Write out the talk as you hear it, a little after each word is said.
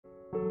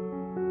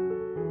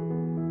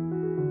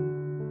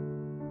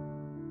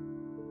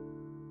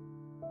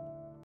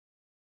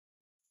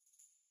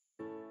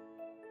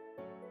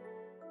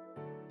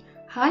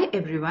Hi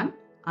everyone,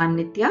 I'm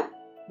Nitya.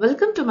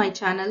 Welcome to my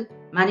channel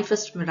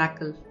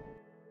ManifestMiracle.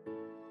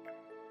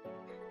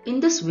 In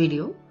this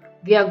video,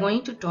 we are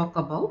going to talk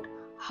about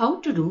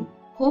how to do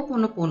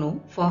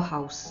HOOPONOPONO for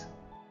house.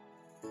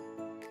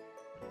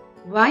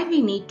 Why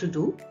we need to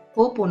do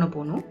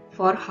HOOPONOPONO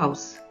for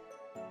house.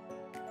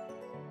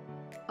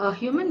 A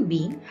human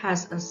being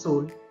has a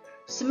soul.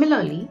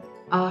 Similarly,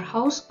 our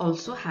house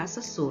also has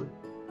a soul.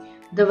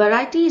 The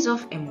varieties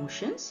of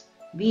emotions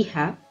we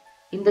have,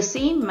 in the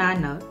same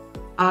manner,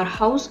 our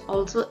house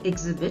also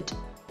exhibit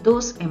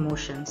those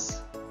emotions.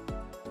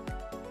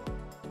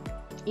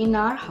 In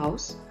our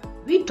house,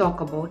 we talk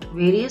about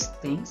various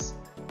things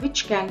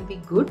which can be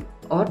good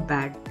or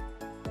bad.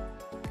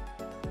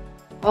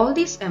 All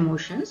these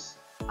emotions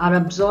are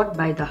absorbed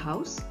by the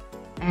house,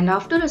 and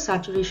after a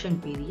saturation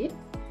period,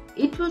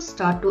 it will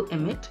start to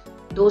emit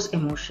those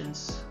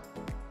emotions.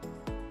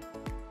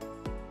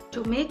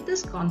 To make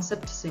this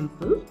concept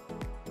simple,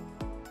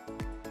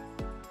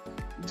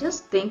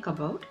 just think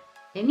about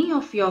any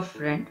of your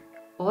friend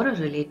or a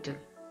relative.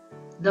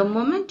 The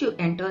moment you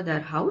enter their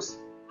house,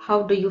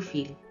 how do you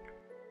feel?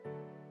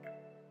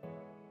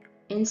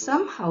 In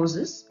some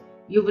houses,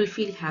 you will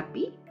feel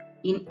happy.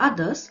 In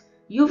others,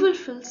 you will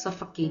feel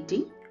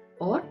suffocating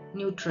or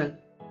neutral.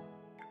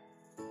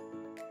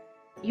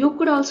 You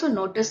could also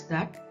notice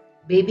that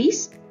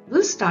babies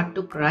will start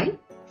to cry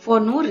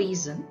for no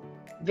reason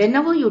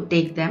whenever you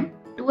take them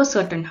to a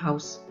certain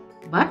house.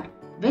 But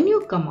when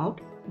you come out,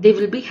 they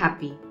will be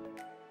happy.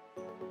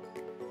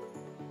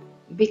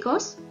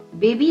 Because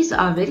babies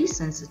are very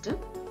sensitive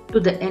to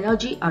the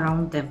energy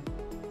around them.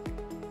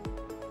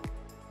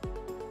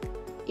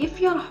 If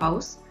your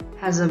house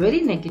has a very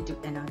negative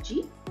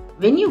energy,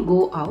 when you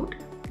go out,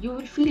 you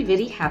will feel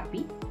very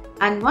happy,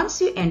 and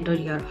once you enter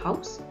your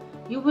house,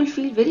 you will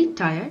feel very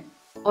tired,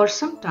 or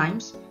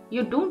sometimes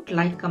you don't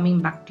like coming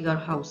back to your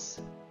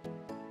house.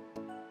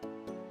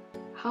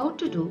 How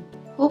to do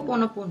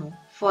HOOPONOPONO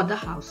for the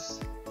house?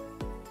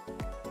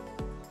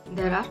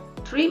 There are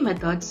 3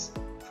 methods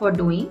for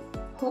doing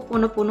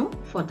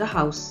HOOPONOPONO for the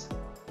house.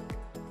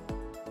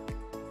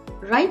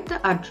 Write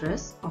the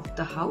address of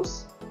the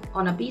house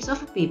on a piece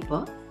of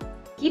paper.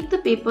 Keep the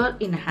paper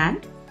in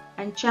hand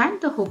and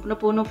chant the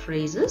HOOPONOPONO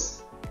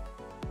phrases.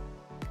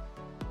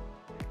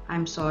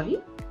 I'm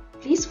sorry,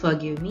 please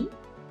forgive me,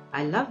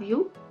 I love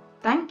you,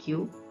 thank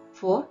you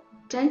for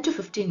 10 to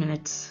 15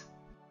 minutes.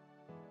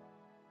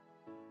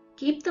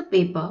 Keep the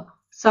paper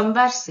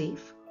somewhere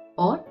safe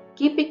or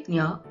keep it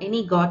near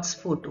any god's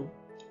photo.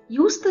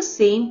 Use the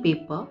same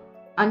paper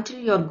until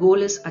your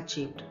goal is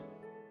achieved.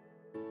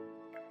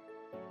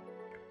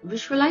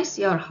 Visualize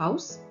your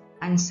house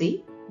and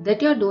say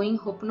that you are doing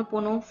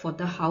HOOPONOPONO for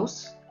the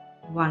house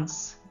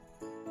once.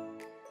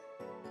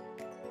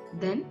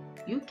 Then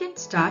you can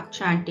start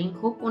chanting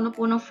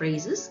HOOPONOPONO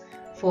phrases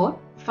for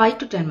 5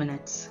 to 10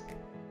 minutes.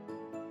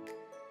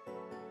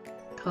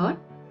 Third,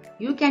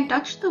 you can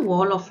touch the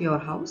wall of your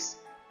house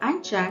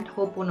and chant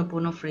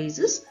HOOPONOPONO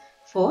phrases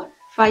for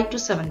 5 to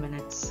 7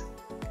 minutes.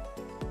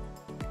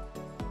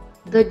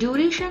 The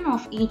duration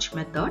of each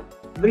method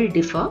will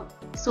differ,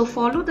 so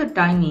follow the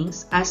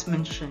timings as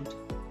mentioned.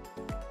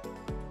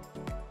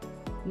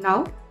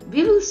 Now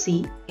we will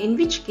see in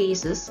which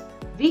cases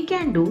we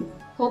can do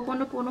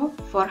HOOPONOPONO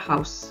for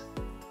house.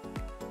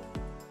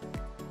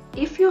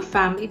 If your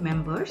family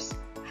members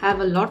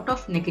have a lot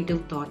of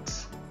negative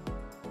thoughts.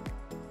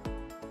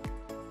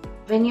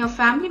 When your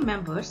family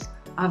members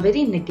are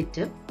very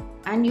negative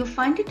and you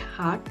find it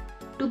hard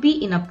to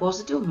be in a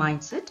positive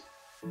mindset,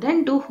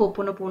 then do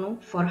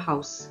HOOPONOPONO for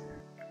house.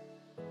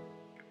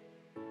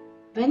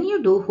 When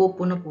you do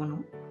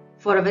HOOPONOPONO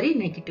for a very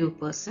negative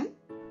person,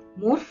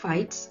 more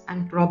fights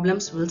and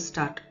problems will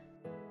start.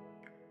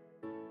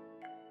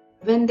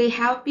 When they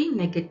have been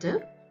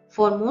negative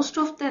for most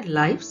of their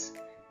lives,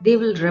 they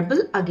will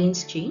rebel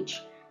against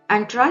change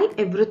and try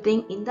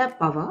everything in their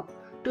power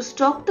to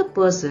stop the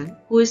person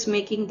who is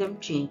making them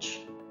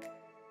change.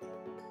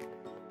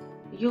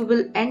 You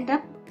will end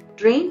up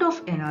drained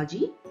of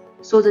energy,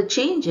 so the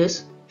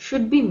changes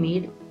should be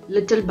made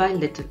little by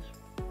little.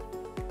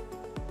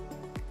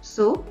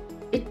 So,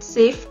 it's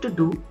safe to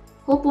do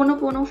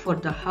HOOPONOPONO for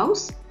the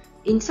house.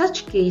 In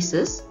such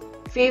cases,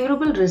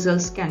 favorable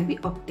results can be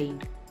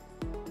obtained.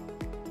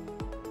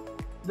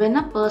 When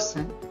a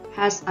person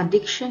has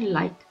addiction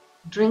like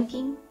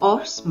drinking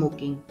or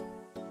smoking.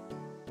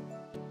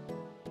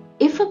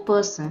 If a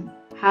person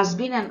has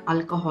been an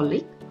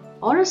alcoholic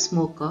or a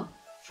smoker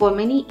for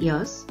many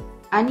years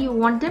and you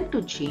want them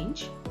to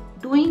change,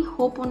 doing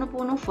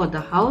HOOPONOPONO for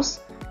the house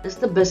is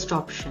the best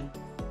option.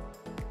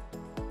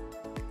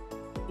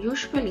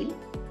 Usually,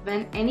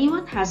 when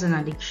anyone has an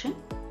addiction,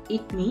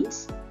 it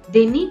means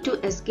they need to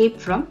escape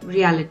from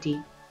reality.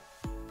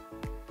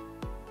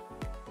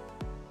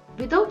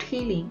 Without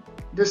healing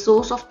the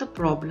source of the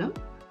problem,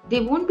 they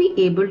won't be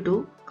able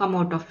to come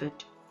out of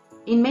it.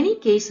 In many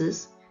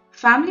cases,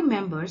 family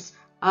members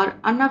are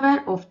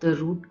unaware of the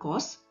root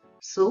cause,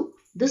 so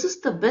this is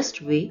the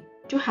best way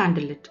to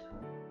handle it.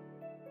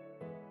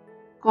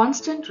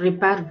 Constant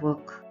repair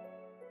work.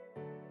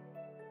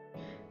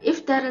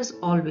 If there is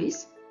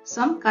always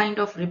some kind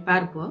of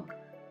repair work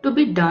to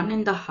be done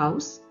in the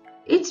house,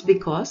 it's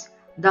because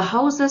the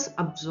house has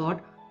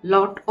absorbed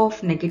lot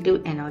of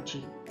negative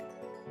energy.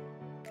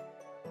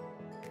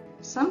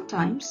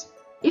 Sometimes,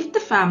 if the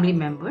family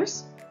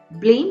members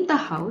blame the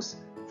house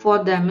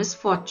for their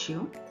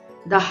misfortune,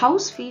 the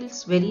house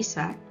feels very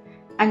sad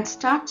and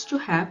starts to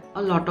have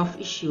a lot of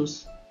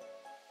issues.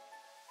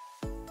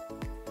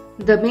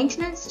 The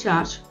maintenance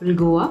charge will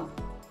go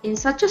up. In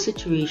such a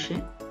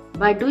situation,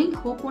 by doing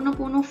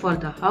Ho'oponopono for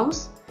the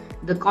house,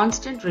 the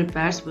constant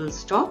repairs will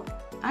stop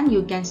and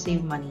you can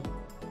save money.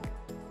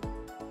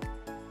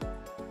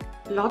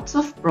 Lots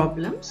of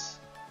problems.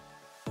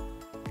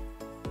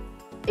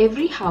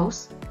 Every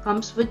house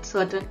comes with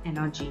certain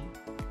energy.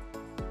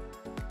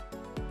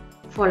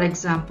 For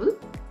example,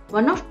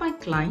 one of my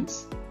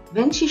clients,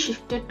 when she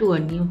shifted to a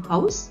new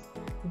house,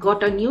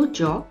 got a new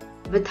job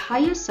with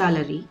higher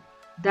salary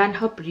than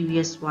her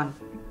previous one.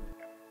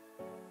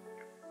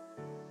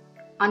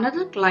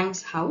 Another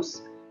client's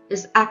house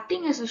is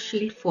acting as a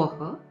shield for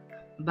her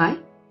by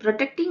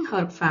protecting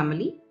her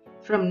family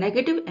from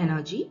negative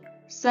energy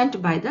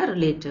sent by the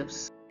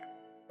relatives.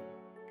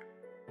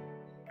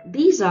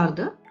 These are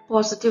the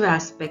positive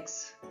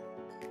aspects.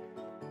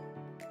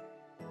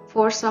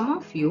 For some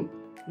of you,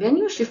 when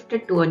you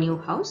shifted to a new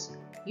house,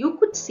 you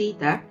could see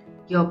that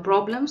your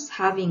problems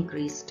have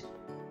increased.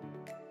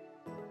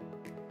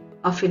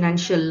 A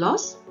financial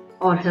loss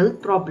or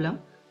health problem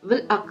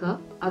will occur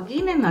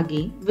again and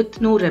again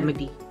with no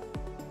remedy.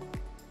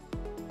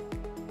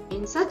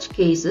 In such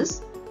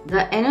cases,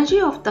 the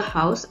energy of the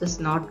house is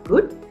not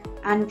good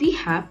and we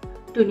have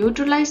to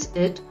neutralize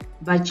it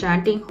by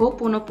chanting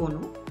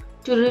Ho'oponopono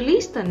to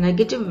release the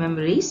negative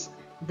memories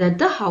that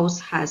the house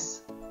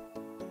has.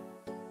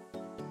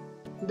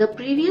 The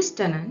previous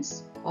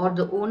tenants or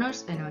the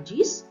owner's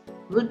energies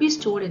will be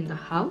stored in the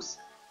house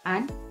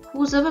and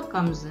whoever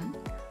comes in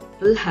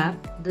will have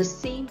the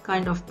same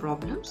kind of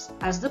problems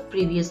as the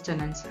previous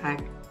tenants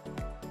had.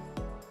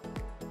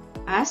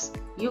 As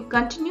you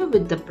continue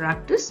with the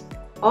practice,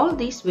 all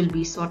these will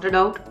be sorted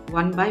out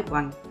one by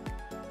one.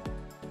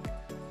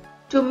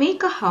 To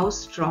make a house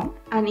strong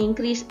and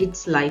increase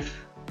its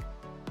life.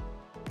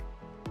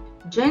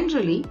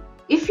 Generally,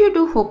 if you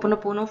do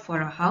Ho'oponopono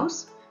for a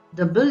house,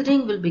 the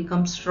building will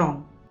become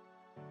strong.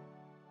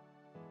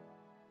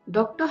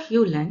 Dr.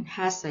 Hewlin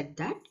has said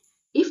that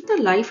if the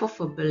life of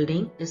a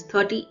building is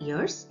 30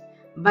 years,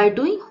 by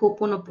doing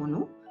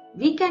Ho'oponopono,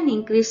 we can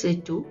increase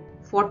it to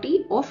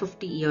 40 or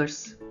 50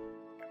 years.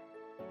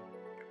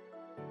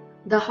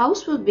 The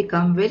house will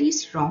become very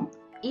strong.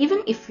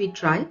 Even if we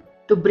try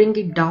to bring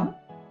it down,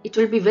 it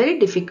will be very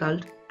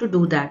difficult to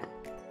do that.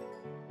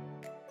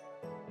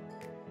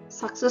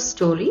 Success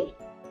story.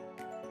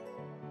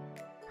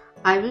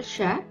 I will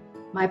share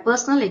my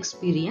personal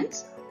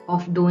experience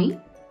of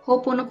doing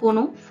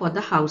Ho'oponopono for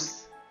the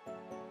house.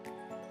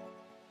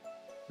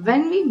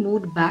 When we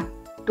moved back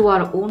to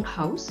our own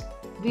house,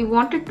 we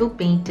wanted to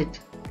paint it.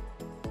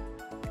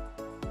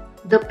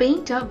 The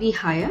painter we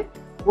hired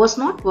was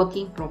not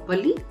working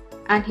properly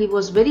and he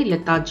was very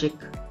lethargic.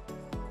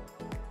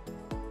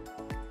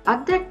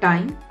 At that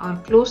time, our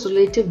close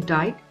relative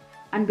died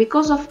and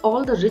because of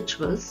all the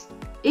rituals,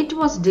 it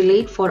was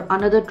delayed for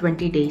another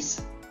 20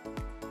 days.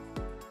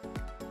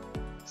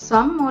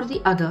 Some or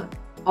the other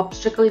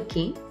obstacle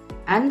came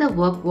and the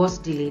work was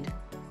delayed.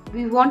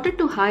 We wanted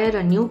to hire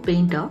a new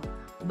painter,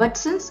 but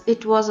since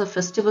it was a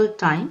festival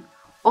time,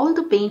 all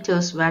the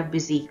painters were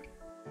busy.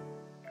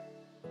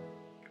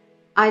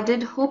 I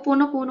did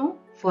Ho'oponopono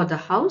for the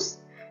house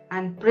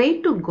and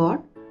prayed to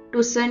God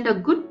to send a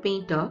good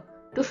painter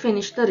to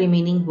finish the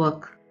remaining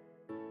work.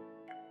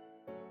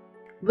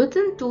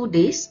 Within 2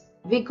 days,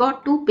 we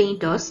got 2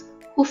 painters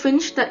who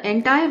finished the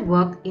entire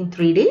work in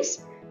 3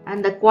 days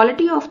and the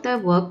quality of their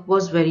work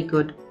was very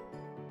good.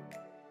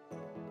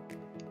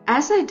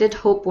 As I did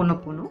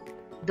Ho'oponopono,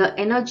 the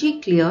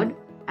energy cleared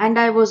and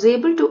I was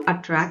able to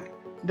attract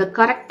the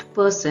correct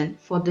person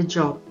for the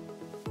job.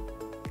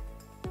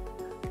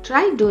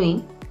 Try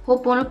doing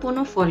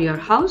Ho'oponopono for your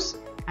house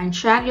and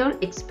share your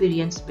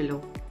experience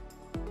below.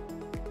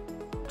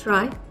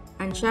 Try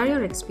and share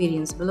your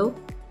experience below.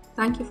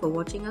 Thank you for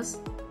watching us.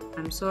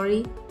 I'm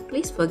sorry.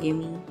 Please forgive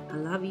me. I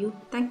love you.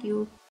 Thank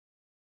you.